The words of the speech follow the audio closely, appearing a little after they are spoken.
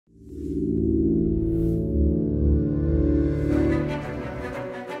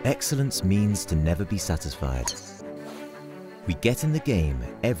Excellence means to never be satisfied. We get in the game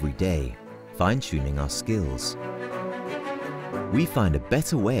every day, fine-tuning our skills. We find a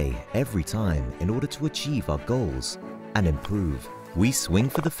better way every time in order to achieve our goals and improve. We swing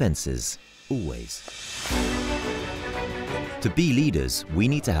for the fences, always. To be leaders, we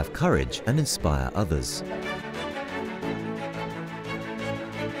need to have courage and inspire others.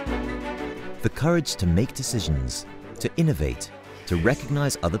 The courage to make decisions, to innovate, to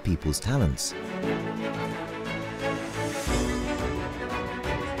recognize other people's talents.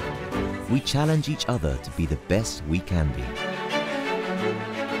 We challenge each other to be the best we can be.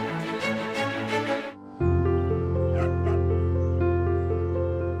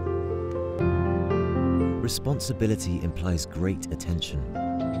 Responsibility implies great attention.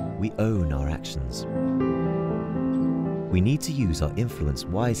 We own our actions. We need to use our influence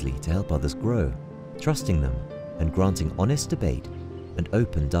wisely to help others grow, trusting them and granting honest debate and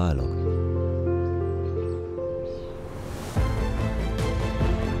open dialogue.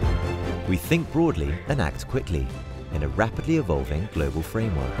 We think broadly and act quickly in a rapidly evolving global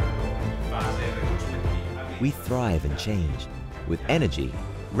framework. We thrive in change with energy,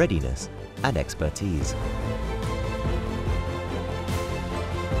 readiness, and expertise.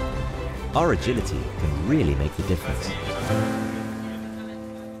 Our agility can really make the difference.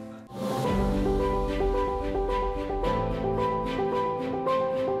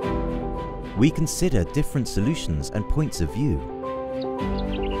 We consider different solutions and points of view.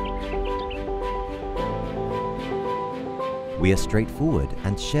 We are straightforward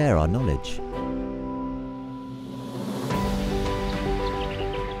and share our knowledge.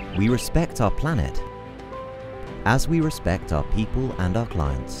 We respect our planet as we respect our people and our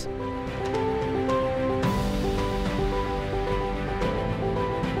clients.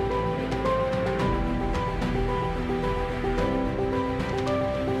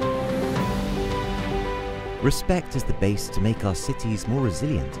 Respect is the base to make our cities more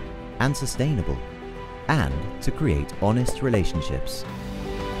resilient and sustainable, and to create honest relationships.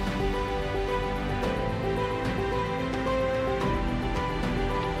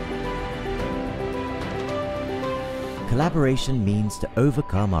 Collaboration means to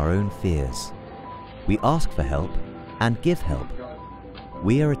overcome our own fears. We ask for help and give help.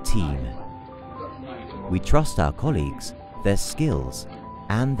 We are a team. We trust our colleagues, their skills,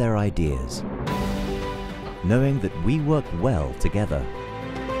 and their ideas, knowing that we work well together.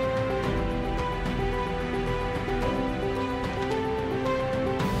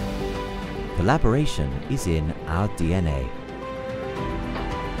 Collaboration is in our DNA.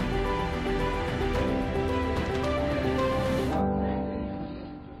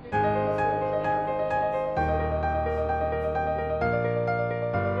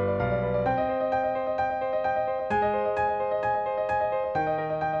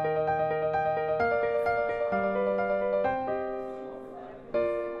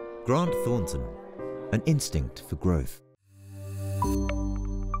 Grant Thornton, an instinct for growth.